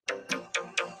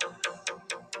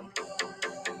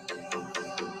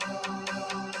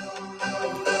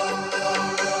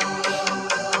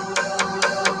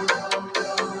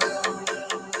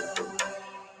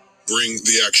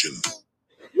the action.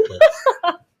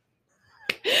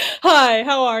 Hi,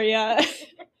 how are ya?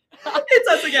 It's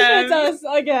us again. It's us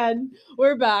again.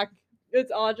 We're back.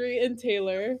 It's Audrey and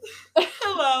Taylor.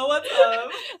 Hello, what's up?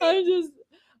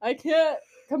 I can't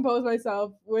compose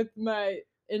myself with my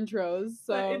intros.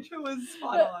 So That intro was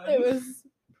spot on. It was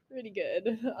pretty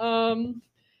good.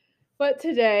 But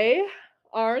today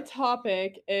our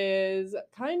topic is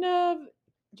kind of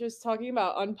just talking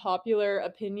about unpopular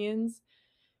opinions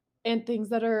and things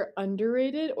that are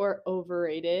underrated or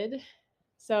overrated.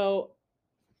 So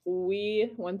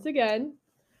we once again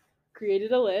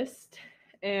created a list,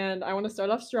 and I want to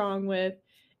start off strong with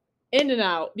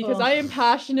In-N-Out because I am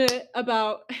passionate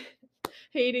about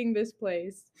hating this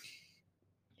place.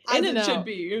 As it should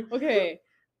be. Okay,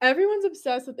 everyone's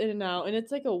obsessed with In-N-Out, and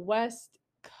it's like a West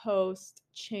Coast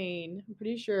chain. I'm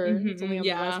pretty sure it's only on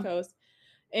the West Coast.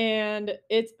 And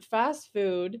it's fast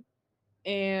food,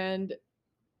 and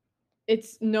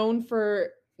it's known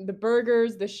for the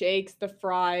burgers, the shakes, the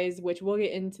fries, which we'll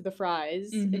get into the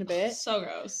fries in a bit. So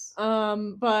gross.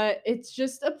 But it's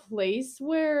just a place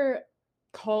where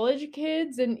college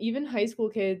kids and even high school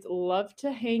kids love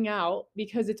to hang out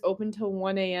because it's open till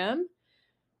 1 a.m.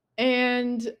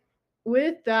 And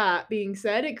with that being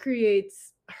said, it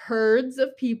creates herds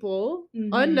of people,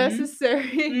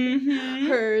 unnecessary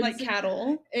herds. Like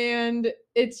cattle. And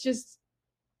it's just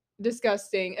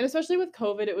disgusting. And especially with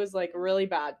COVID, it was like really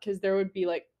bad because there would be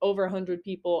like over 100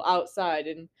 people outside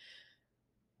and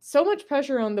so much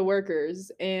pressure on the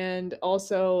workers. And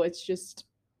also it's just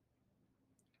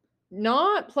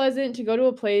not pleasant to go to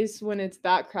a place when it's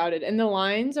that crowded and the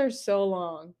lines are so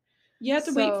long. You have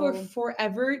to wait for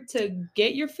forever to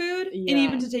get your food and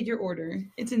even to take your order.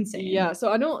 It's insane. Yeah,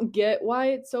 so I don't get why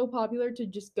it's so popular to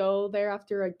just go there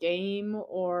after a game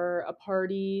or a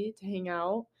party to hang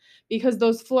out. Because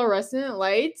those fluorescent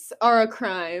lights are a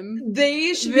crime.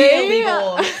 They should be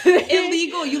illegal.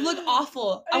 Illegal. You look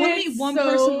awful. I want to be one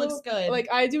person looks good. Like,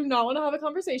 I do not want to have a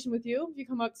conversation with you. If you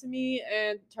come up to me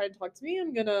and try to talk to me,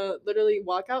 I'm going to literally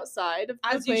walk outside of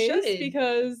the place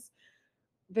because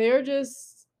they're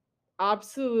just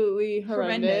absolutely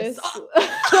horrendous.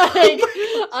 Like,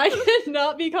 I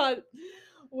cannot be caught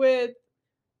with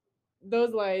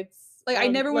those lights. Like, I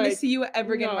never want to see you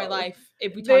ever again in my life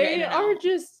if we talk about In-N-Out. They are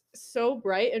just so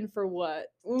bright, and for what?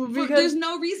 Because there's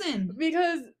no reason.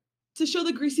 Because to show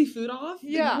the greasy food off?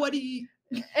 Yeah. Like, what do you...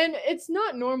 And it's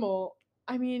not normal.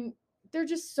 I mean, they're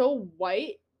just so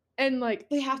white, and like...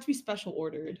 They have to be special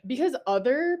ordered. Because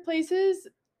other places...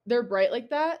 They're bright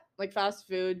like that, like fast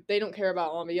food. They don't care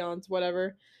about ambiance,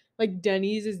 whatever. Like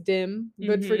Denny's is dim,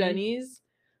 good for Denny's.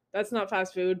 That's not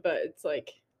fast food, but it's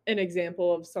like an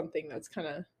example of something that's kind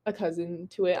of a cousin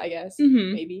to it, I guess,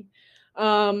 maybe.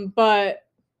 But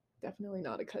definitely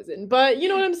not a cousin. But you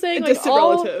know what I'm saying? A distant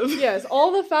relative. Yes,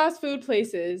 all the fast food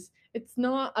places. It's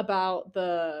not about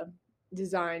the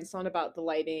design. It's not about the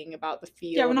lighting, about the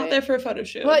feel. Yeah, we're not there for a photo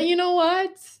shoot. But you know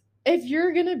what? If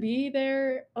you're gonna be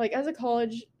there, like as a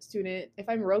college student, if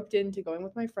I'm roped into going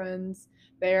with my friends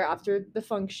there after the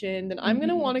function, then I'm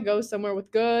gonna want to go somewhere with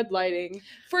good lighting.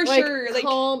 For sure.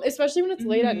 Calm, especially when it's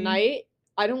late at night.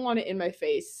 I don't want it in my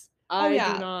face. I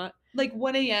do not. Like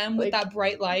 1 a.m. with that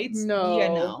bright lights. No. Yeah,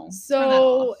 no.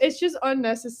 So it's just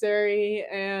unnecessary,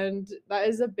 and that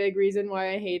is a big reason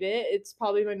why I hate it. It's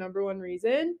probably my number one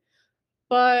reason.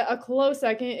 But a close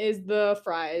second is the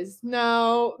fries.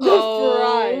 Now, the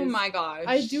fries. Oh my gosh.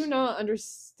 I do not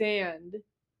understand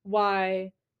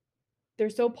why they're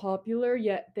so popular,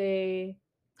 yet they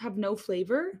have no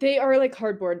flavor. They are like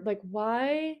cardboard. Like,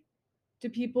 why do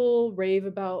people rave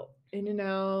about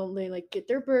In-N-Out? They like get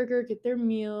their burger, get their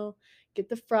meal, get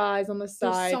the fries on the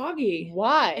side. They're soggy.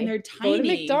 Why? And they're tiny. Go to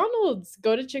McDonald's.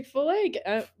 Go to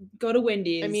Chick-fil-A. Go to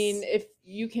Wendy's. I mean, if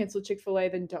you cancel Chick-fil-A,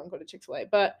 then don't go to Chick-fil-A.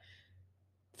 But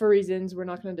for reasons we're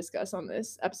not going to discuss on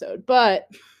this episode. But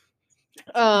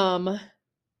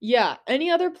yeah, any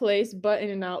other place but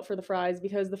In-N-Out for the fries,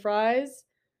 because the fries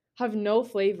have no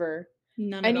flavor.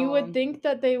 None at all. And you would think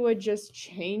that they would just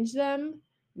change them,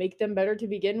 make them better to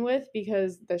begin with,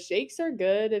 because the shakes are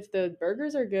good. If the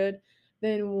burgers are good,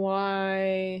 then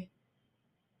why,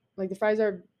 like, the fries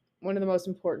are one of the most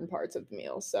important parts of the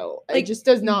meal. So it just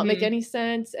does not make any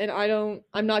sense. And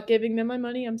I'm not giving them my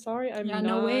money. I'm sorry.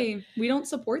 No way. We don't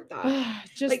support that.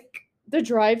 Just like the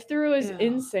drive-through is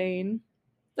insane.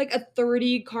 Like a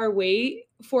 30-car wait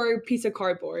for a piece of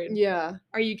cardboard. Yeah.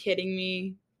 Are you kidding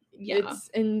me? Yeah.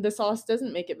 And the sauce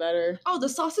doesn't make it better. Oh, the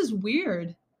sauce is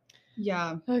weird.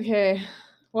 Yeah. Okay.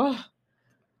 Well,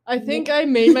 I think I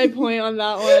made my point on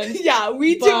that one. Yeah,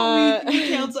 we do. We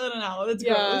cancel it out. It's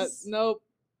gross. Nope.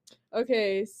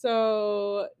 Okay,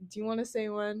 so do you want to say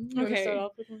one? You want to start Okay.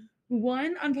 off with one?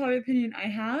 One unpopular opinion I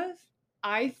have,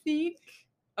 I think,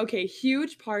 okay,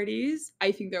 huge parties,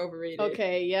 I think they're overrated.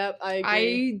 Okay, yep, I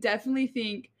agree. I definitely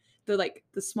think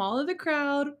the smaller the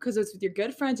crowd, because it's with your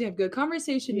good friends, you have good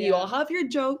conversation, you all Yeah. have your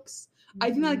jokes. I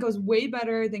think that Mhm. goes way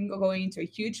better than going into a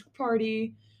huge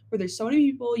party where there's so many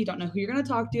people, you don't know who you're gonna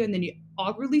talk to, and then you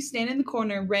awkwardly stand in the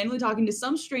corner, randomly talking to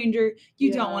some stranger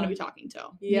you don't want to Yeah. be talking to.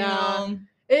 You Yeah. know?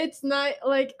 It's not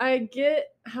like I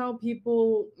get how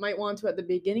people might want to at the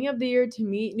beginning of the year to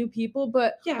meet new people,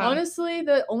 but Yeah. honestly,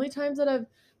 the only times that I've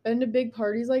been to big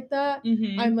parties like that, I'm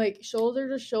Mm-hmm. like shoulder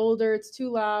to shoulder. It's too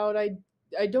loud.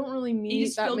 I don't really You meet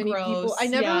just that feel many people. I gross.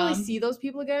 never really Yeah. see those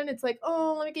people again. It's like,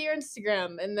 oh, let me get your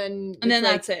Instagram, and then And it's then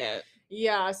like, that's it.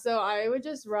 yeah. So I would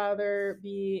just rather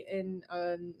be in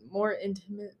a more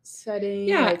intimate setting,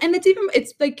 Yeah, like and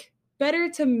it's like better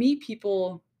to meet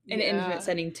people in an intimate yeah.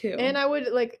 setting too. And I would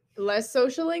like less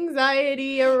social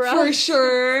anxiety around. For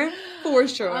sure. For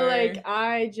sure. Like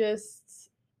I just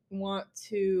want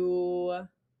to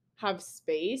have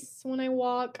space when I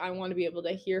walk. I want to be able to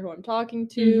hear who I'm talking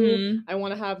to. Mm-hmm. I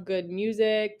want to have good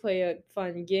music, play a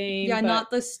fun game, Yeah, but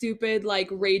not the stupid like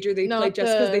rager they play not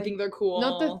just because they the think they're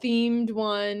not the cool. themed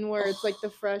one where it's like the Oh.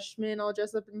 freshmen all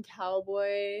dressed up in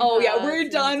cowboy Oh yeah, we're hats and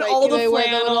it's done. like All the they wear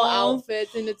the little flannel.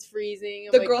 outfits and it's freezing.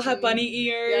 I'm The like, girl had bunny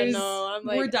yeah, ears. no. I'm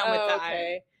We're like, done with oh, that.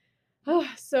 okay.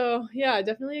 So yeah, I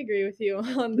definitely agree with you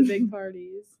on the big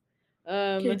parties.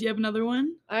 Okay, do you have another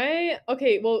one?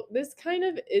 Well, this kind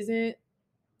of isn't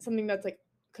something that's like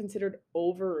considered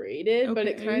overrated, but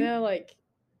it kind Okay. of like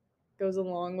goes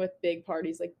along with big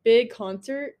parties, like big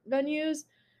concert venues.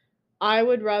 I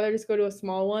would rather just go to a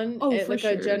small one, Oh, at for like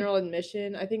a sure. general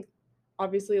admission. I think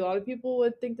obviously a lot of people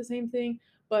would think the same thing,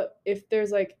 but if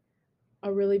there's like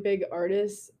a really big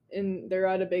artist and they're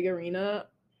at a big arena,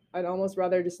 I'd almost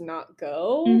rather just not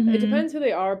go. It Mm-hmm. depends who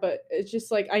they are, but it's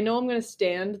just like I know I'm gonna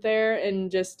stand there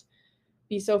and just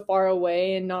be so far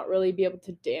away and not really be able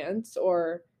to dance,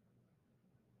 or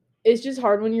it's just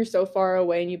hard when you're so far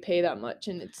away and you pay that much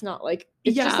and it's not like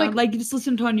it's just Yeah, like like you just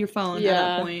listen to it on your phone at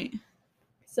that yeah. point.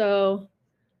 So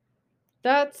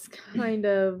that's kind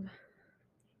of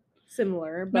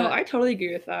similar, No, but I totally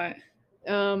agree with that.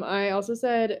 I also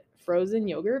said frozen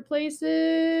yogurt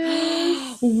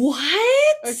places.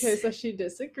 What? Okay, so she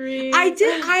disagrees.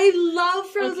 I love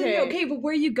frozen yogurt. Okay. Okay, but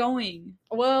where are you going?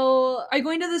 Well, Are you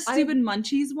going to the stupid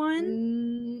munchies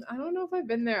one? I don't know if I've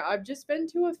been there. I've just been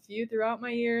to a few throughout my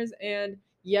years, and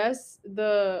yes,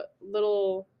 the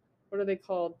little what are they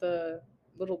called? The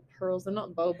little pearls. They're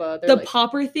not boba. They're The like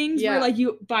popper things where yeah, like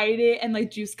you bite it and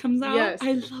like juice comes out. yes.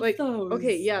 I love Like those.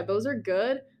 okay, yeah, those are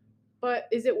good. But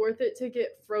is it worth it to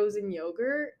get frozen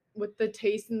yogurt with the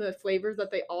taste and the flavors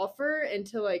that they offer, and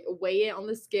to like weigh it on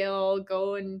the scale,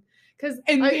 go and because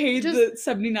And I pay just the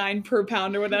 79 per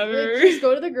pound or like whatever. just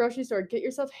go to the grocery store, get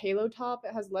yourself Halo Top.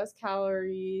 It has less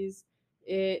calories,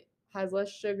 it has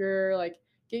less sugar. Like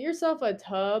get yourself a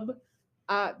tub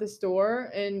at the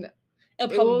store, and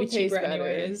It'll it probably will be cheaper taste better.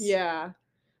 anyways. Yeah.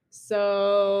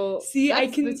 So See,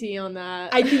 that's the tea on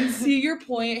that. I can see your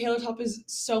point. Halo Top is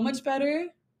so much better.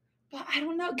 But I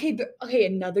don't know. Okay, okay,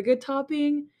 another good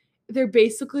topping. They're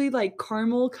basically like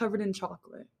caramel covered in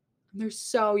chocolate. And they're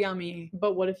so yummy.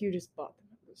 But what if you just bought them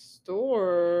at the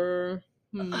store?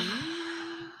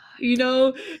 You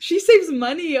know, she saves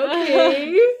money,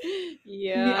 okay?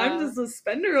 Me, I'm Yeah. just a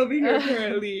spender over here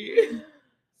apparently.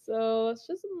 So it's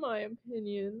just my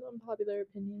opinion, unpopular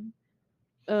opinion.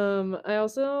 I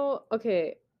also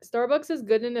okay. Starbucks is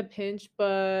good in a pinch,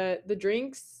 but the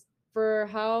drinks for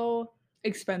how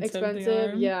Expensive they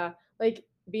expensive, are. yeah. Like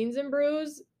beans and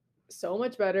brews, so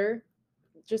much better.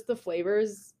 Just the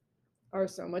flavors are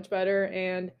so much better,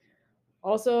 and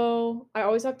also, I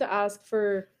always have to ask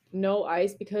for no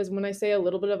ice because when I say a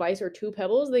little bit of ice or two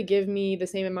pebbles, they give me the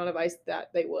same amount of ice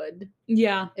that they would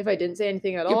Yeah. if I didn't say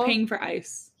anything at You're all. paying for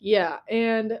ice. Yeah,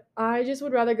 and I just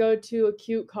would rather go to a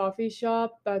cute coffee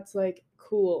shop that's like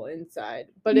cool inside.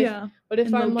 Yeah. But if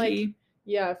And I'm low like key.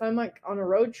 yeah, if I'm like on a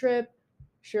road trip,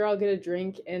 sure I'll get a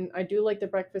drink, and I do like the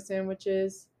breakfast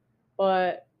sandwiches,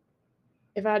 but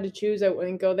if I had to choose, I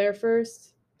wouldn't go there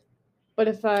first. But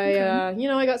if I, Okay.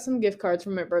 I got some gift cards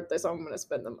for my birthday, so I'm gonna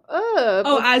spend them up.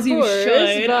 Oh, Of as you course,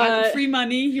 should. but Free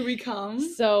money, here we come.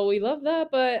 so we love that.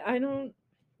 But I don't.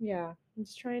 Yeah, I'm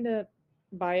just trying to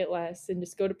buy it less and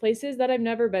just go to places that I've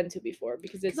never been to before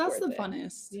because it's Because that's worth the it.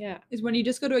 funnest. Yeah, Is when you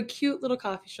just go to a cute little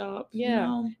coffee shop. yeah, You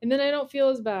know? and then I don't feel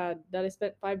as bad that I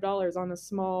spent $5 on a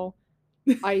small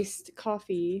iced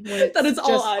coffee when That it's is all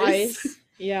just ice. ice.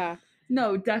 Yeah.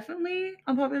 No, definitely,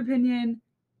 unpopular opinion,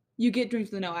 you get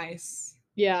drinks with no ice.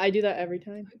 Yeah, I do that every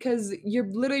time. because you're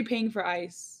literally paying for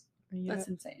ice. Yeah. That's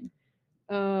insane.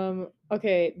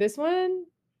 Okay, this one,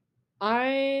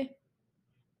 I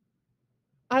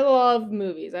I love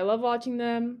movies. I love watching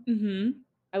them. Mm-hmm.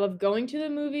 I love going to the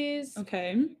movies,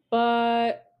 Okay.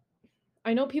 but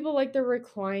I know people like the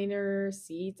recliner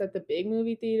seats at the big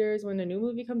movie theaters. When a new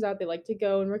movie comes out, they like to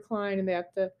go and recline, and they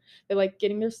like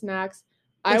getting their snacks.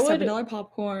 The I would $7 Yeah,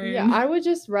 popcorn. I would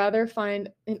just rather find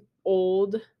an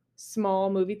old, small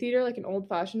movie theater, like an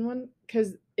old-fashioned one,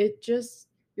 because it just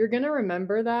you're gonna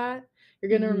remember that.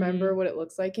 You're gonna remember Mm-hmm. what it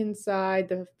looks like inside,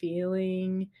 the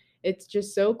feeling. It's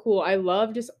just so cool. I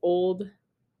love just old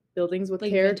buildings with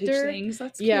Like vintage character. things.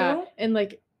 That's Yeah, cute. and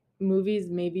like movies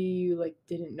maybe you like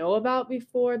didn't know about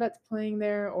before that's playing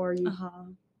there, Uh-huh.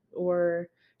 or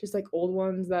just like old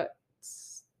ones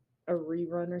that's a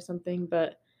rerun or something.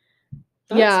 But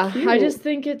That's yeah, I cute. just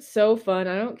think it's so fun.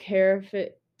 I don't care if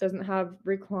it doesn't have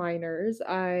recliners.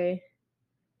 I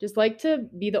just like to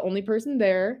be the only person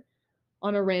there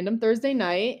on a random Thursday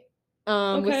night, with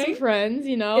some Okay. friends,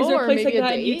 Is there a or place like maybe a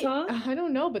that in date. Utah? I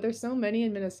don't know, but there's so many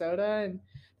in Minnesota, and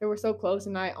they were so close,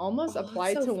 and I almost Oh, that's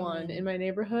applied so to one in fun. my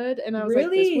neighborhood, and I was like,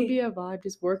 this would be Really? a vibe,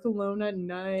 just work alone at That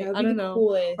night. would I be don't the know, or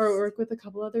coolest. work with a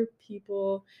couple other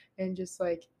people, and just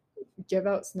like give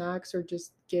out snacks or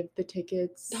just give the That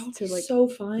tickets would be to like, so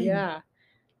fun. yeah.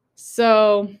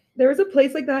 So, There was a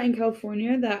place like that in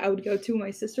California that I would go to when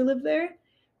my sister lived there.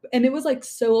 And it was like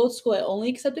so old school. It only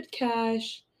accepted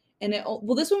cash. And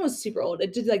this one was super old.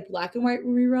 It did like black and white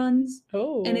reruns. And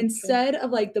oh, okay. instead of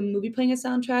like the movie playing a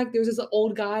soundtrack, there was this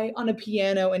old guy on a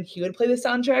piano and he would play the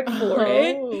soundtrack for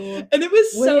it. Oh, And it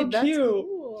was so wait, that's cute.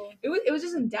 cool. It was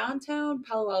just in downtown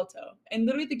Palo Alto. And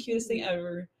literally the cutest thing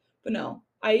ever. But no,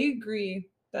 I agree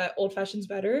that old fashioned's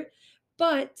better.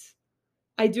 But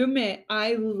I do admit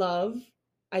I loved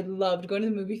going to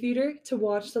the movie theater to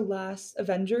watch the last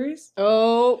Avengers.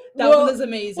 Oh, That one well, was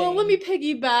well, let me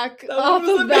amazing. piggyback That one off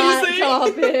was of that amazing.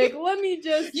 topic. Let me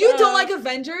just You don't like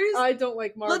Avengers? I don't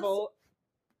like Let's Marvel.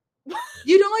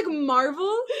 You don't like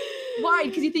Marvel? Why?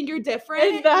 Because you think you're different?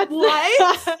 And that's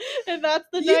What? and that's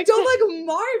the You next don't like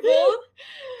Marvel?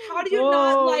 How do you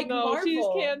not Oh, like no, she's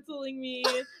Marvel? canceling me.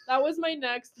 That was my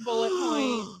next bullet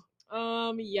point.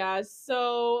 Yeah,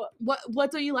 so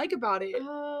What don't you like about it?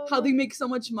 How um they make so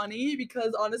much money?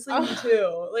 Because honestly, me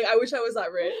too. Like I wish I was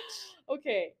that rich.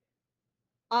 okay.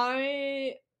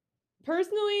 I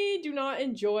personally do not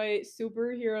enjoy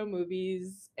superhero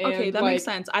movies, Okay, and that makes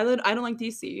like sense. I don't like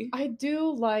DC. I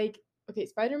do like okay,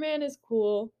 Spider-Man is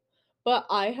cool, but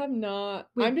I'm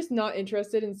Wait. just not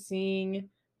interested in seeing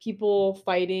people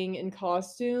fighting in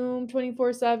costume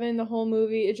 24/7 the whole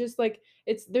movie. It's just like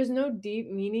there's no deep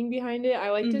meaning behind it.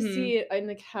 I like to Mm-hmm. see an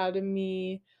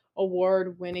Academy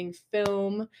Award winning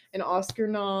film, an Oscar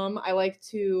nom. I like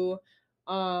to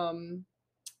um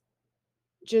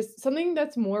just something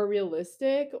that's more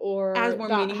realistic Has or more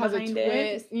that meaning has a behind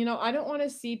it. twist. I don't want to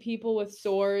see people with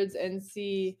swords and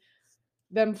see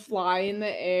them fly in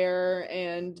the air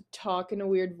and talk in a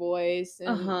weird voice and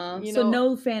Uh-huh. So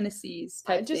no fantasies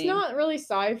type just thing. not really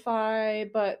sci-fi,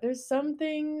 but there's some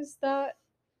things that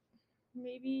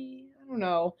maybe I don't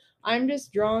know. I'm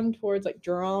just drawn towards like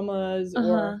dramas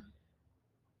or Uh-huh.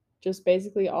 just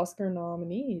basically Oscar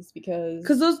nominees Because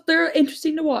because they're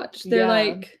interesting to watch. They're yeah.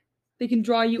 like they can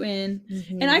draw you in.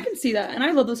 And I Mhm. can see that. And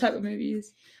I love those type of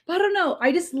movies. But I don't know.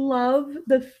 I just love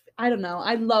I don't know.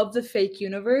 I love the fake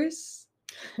universe.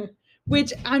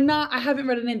 Which I haven't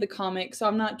read any of the comics, so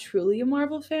I'm not truly a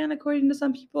Marvel fan according to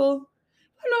some people.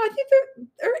 I don't know, I think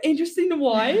they're interesting to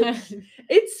watch.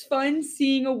 It's fun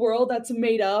seeing a world that's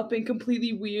made up and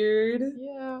completely weird.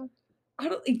 Yeah. I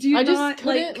don't do you I just not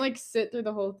couldn't like like sit through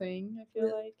the whole thing, I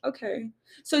feel like. okay.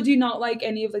 So do you not like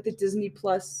any of like the Disney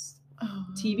Plus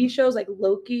TV Oh, shows like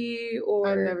Loki I've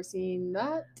or never seen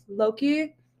that. Loki? What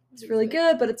It's is really it?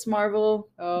 good, but it's Marvel.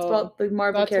 It's Oh, about the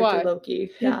Marvel that's character why.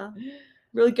 Loki. Yeah.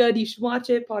 Really good. You should watch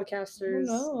it, Oh podcasters. It's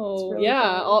no. really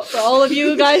Yeah, good. for all of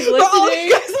you guys For all of you listening,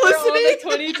 guys for all the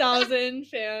listening. 20,000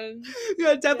 fans.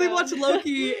 Yeah, definitely Yeah. watch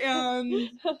Loki and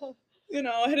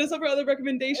hit us up for other Yeah.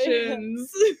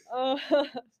 recommendations. Uh,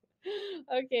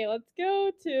 okay,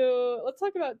 let's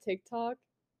talk about TikTok.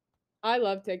 I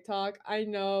love TikTok. I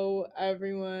know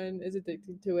everyone is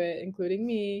addicted to it, including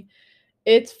me.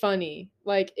 It's funny.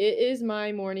 Like it is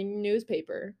my morning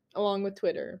newspaper along with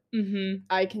Twitter. Mm-hmm.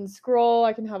 I can scroll,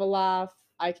 I can have a laugh,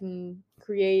 I can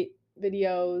create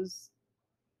videos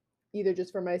either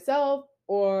just for myself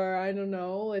or I don't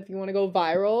know, if you want to go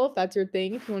viral, if that's your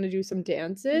thing, if you want to do some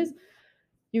dances,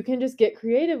 you can just get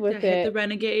creative Yeah, with hit the it.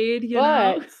 renegade,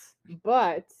 But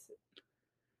but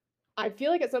I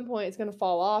feel like at some point it's gonna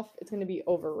fall off. It's gonna be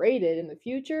overrated in the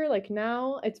future. Like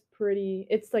now,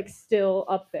 it's like still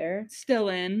up there. Still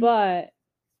in. But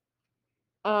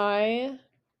I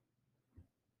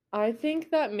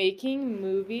think that making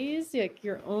movies, like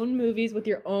your own movies with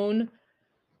your own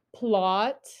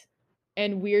plot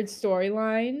and weird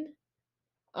storyline,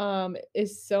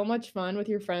 is so much fun with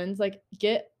your friends. Like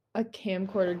get a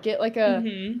camcorder, get like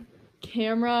a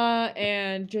camera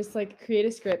and just like create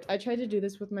a script. I tried to do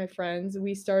this with my friends.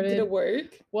 We started Did it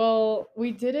work? Well,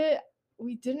 we did it.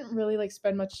 We didn't really like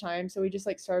spend much time, so we just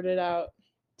like started out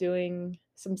doing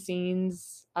some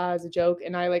scenes as a joke,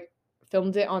 and I like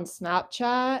filmed it on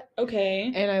Snapchat.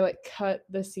 Okay. And I like cut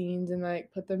the scenes and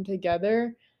like put them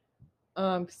together.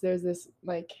 Because there's this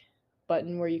like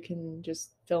button where you can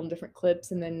just film different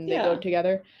clips and then they go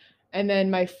together. And then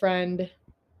my friend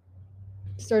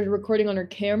started recording on her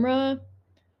camera,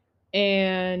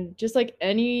 and just like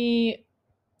any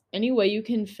way you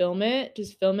can film it,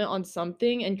 just film it on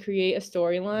something and create a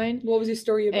storyline. What was your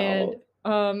story about?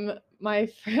 And my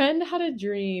friend had a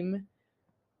dream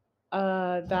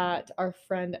that our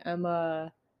friend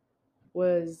Emma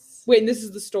was. Wait, this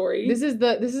is the story. This is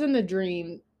in the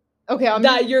dream. Okay,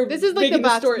 this is like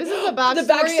the story. This is the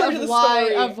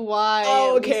backstory of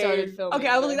why we started filming. Okay,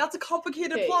 I was like, that's a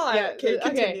complicated plot. Yeah, okay,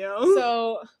 continue.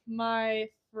 So my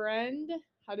friend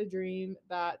had a dream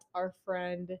that our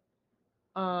friend,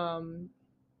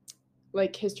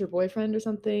 like kissed her boyfriend or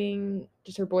something.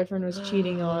 Just her boyfriend was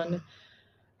cheating on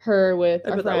her with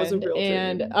our friend. That was a real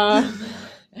dream.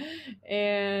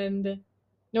 And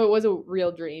no, it was a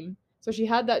real dream. So she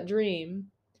had that dream,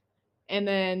 and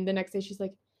then the next day she's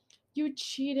like, "You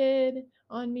cheated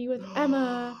on me with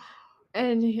Emma,"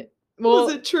 and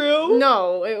was it true?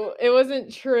 No, it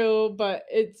wasn't true, but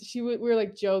we were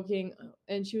like joking,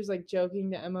 and she was like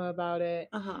joking to Emma about it,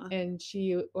 and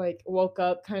she like woke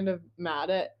up kind of mad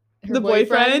at her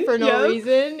boyfriend for no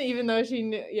reason, even though she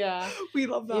knew. Yeah, we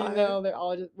love that. Even though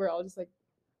we're all just like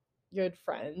good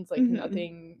friends, like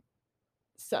nothing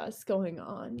sus going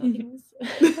on. Nothing's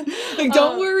like,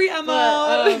 don't worry, Emma.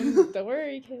 But, don't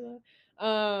worry, Kayla.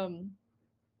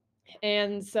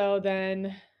 And so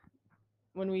then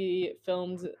when we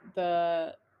filmed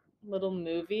the little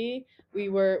movie,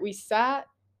 we sat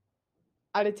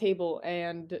at a table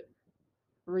and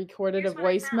recorded a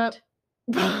voice memo.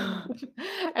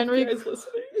 And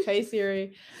hey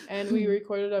Siri, and we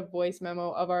recorded a voice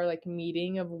memo of our like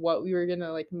meeting of what we were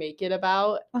gonna like make it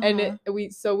about, and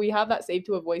we have that saved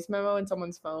to a voice memo in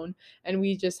someone's phone, and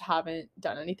we just haven't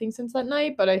done anything since that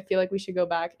night. But I feel like we should go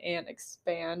back and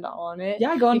expand on it.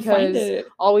 Yeah, go and find it.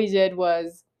 All we did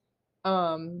was,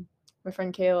 my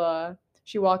friend Kayla,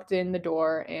 she walked in the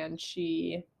door and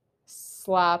she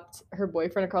slapped her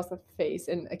boyfriend across the face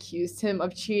and accused him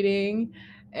of cheating,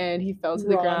 and he fell to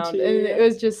the ground. And it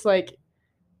was just like,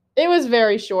 it was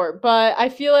very short, but I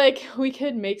feel like we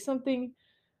could make something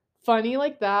funny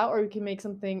like that, or we can make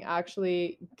something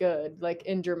actually good, like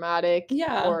in dramatic,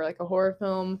 or like a horror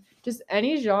film, just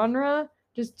any genre,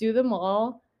 just do them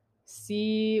all,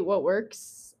 see what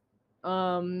works.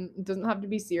 It doesn't have to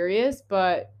be serious,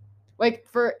 but like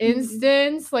for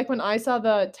instance, like when I saw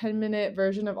the 10-minute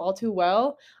version of All Too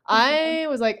Well, I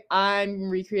was like, I'm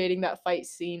recreating that fight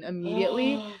scene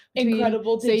immediately.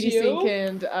 Incredible. Sadie Sink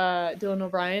and Dylan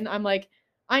O'Brien. I'm like,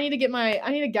 I need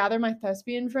to gather my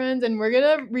thespian friends, and we're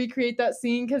gonna recreate that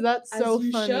scene because that's so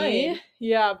funny. Should.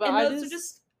 Yeah, but and those are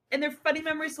just, and they're funny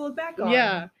memories to look back on.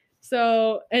 Yeah.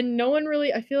 So, and no one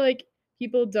really, I feel like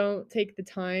people don't take the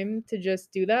time to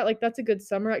just do that. Like that's a good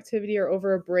summer activity, or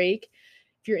over a break.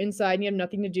 If you're inside and you have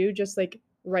nothing to do, just like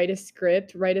write a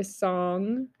script, write a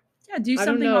song. Yeah, do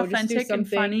something authentic and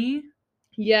funny.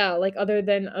 Yeah, like other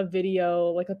than a video,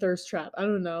 like a thirst trap. I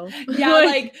don't know. Yeah,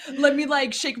 like let me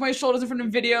like shake my shoulders in front of a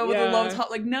video with a low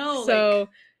top. Like no. So like...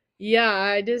 yeah,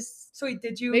 I just. So wait,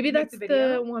 did you? Maybe that's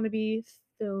the wannabe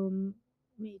film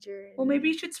major. Well, maybe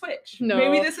you should switch. No,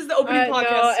 maybe this is the opening podcast.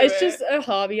 No, it's just a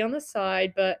hobby on the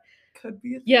side, but could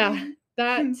be a thing. Yeah,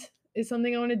 that is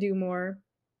something I want to do more.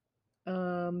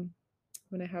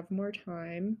 When I have more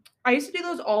time. I used to do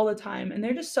those all the time, and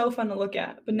they're just so fun to look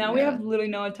at. But now we have literally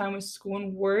no time with school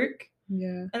and work. Yeah.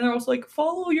 And they're also like,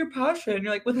 follow your passion.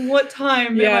 You're like, with what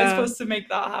time am I supposed to make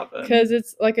that happen? Because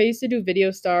it's like I used to do Video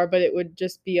Star, but it would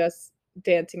just be us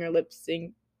dancing or lip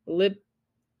syncing. Oh.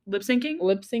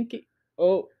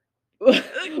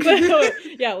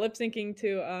 Yeah, lip syncing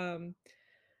to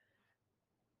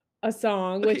a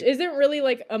song, which isn't really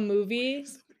like a movie.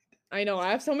 I know,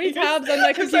 I have so many tabs on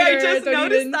my computer. I just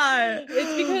noticed that.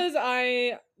 It's because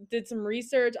I did some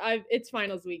research. It's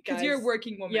finals week, guys. Because you're a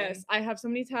working woman. Yes, I have so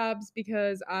many tabs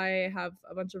because I have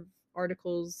a bunch of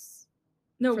articles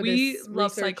No, for we this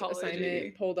love research psychology.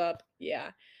 assignment pulled up.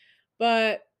 Yeah.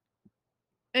 But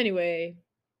anyway,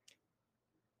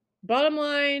 bottom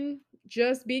line,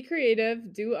 just be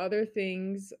creative, do other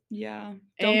things, Yeah.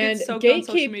 Don't and get soaked on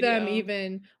social gatekeep them media.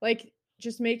 even. Like,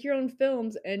 just make your own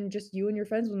films and just you and your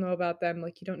friends will know about them.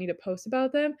 Like, you don't need to post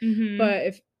about them. Mhm. But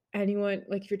if anyone,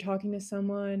 like, if you're talking to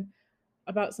someone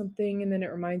about something and then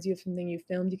it reminds you of something you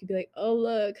filmed, you could be like, oh,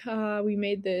 look, haha, we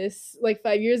made this like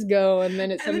 5 years ago. And then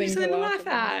it's And then something just to something to laugh laugh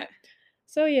about. at.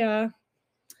 So, yeah.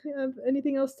 You have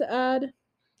anything else to add?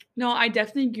 No, I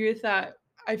definitely agree with that.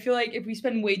 I feel like if we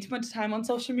spend way too much time on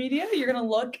social media, you're gonna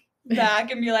look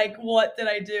back and be like, what did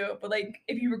I do? But like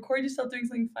if you record yourself doing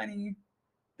something funny,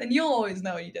 then you'll always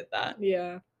know you did that.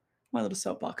 Yeah. My little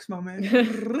soapbox moment.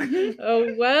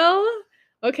 Oh, well.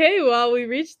 Okay, well, we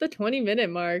reached the 20-minute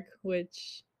mark,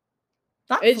 which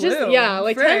That it's just, yeah, flew.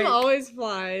 like time Frick. always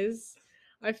flies.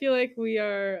 I feel like we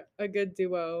are a good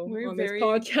duo on this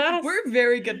podcast. We're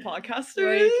very good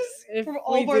podcasters. Like, if for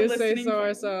all we of our do say listening so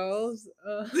friends. ourselves.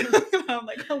 I'm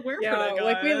like, oh, we're Yeah, pretty good.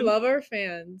 like we love our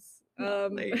fans.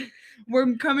 Like,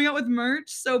 we're coming out with merch,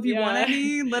 so if you want Yeah.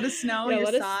 any, let us know Yeah, your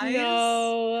let us size.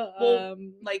 know. We'll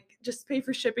like just pay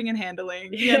for shipping and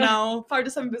handling. Yeah. You know, 5 to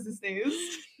 7 business days.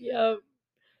 Yep.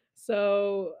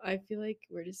 So I feel like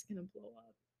we're just gonna blow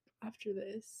up after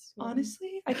this.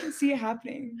 Honestly, I can see it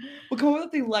happening. We'll come up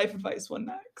with the life advice one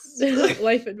next.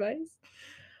 Life advice.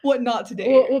 What not to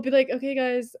date? We'll be like, okay,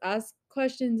 guys, ask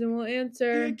questions and we'll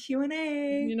answer.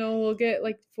 Q&A. You know, we'll get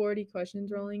like 40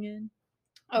 questions rolling in.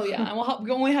 Oh yeah, and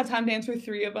we only have time to answer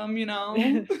 3 of them. You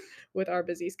know, with our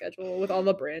busy schedule, with all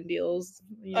the brand deals.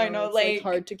 You know, I know, it's like like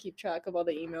hard to keep track of all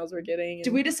the emails we're getting.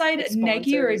 Did we decide like,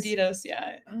 Nike or sponsors. Adidas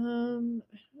yet?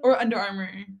 Or Under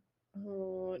Armour?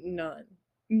 Oh, none.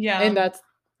 Yeah, And that's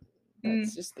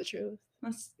just the truth.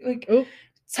 That's like Oh,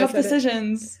 tough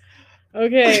decisions.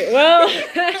 Okay, well,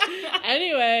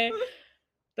 anyway,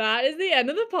 that is the end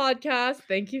of the podcast.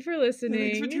 Thank you for listening.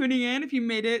 Thanks for tuning in. If you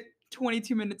made it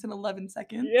 22 minutes and 11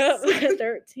 seconds. Yep,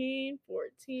 13,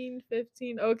 14,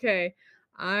 15. Okay,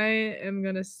 I am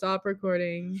going to stop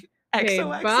recording. Okay,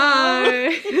 XOXO.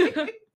 bye.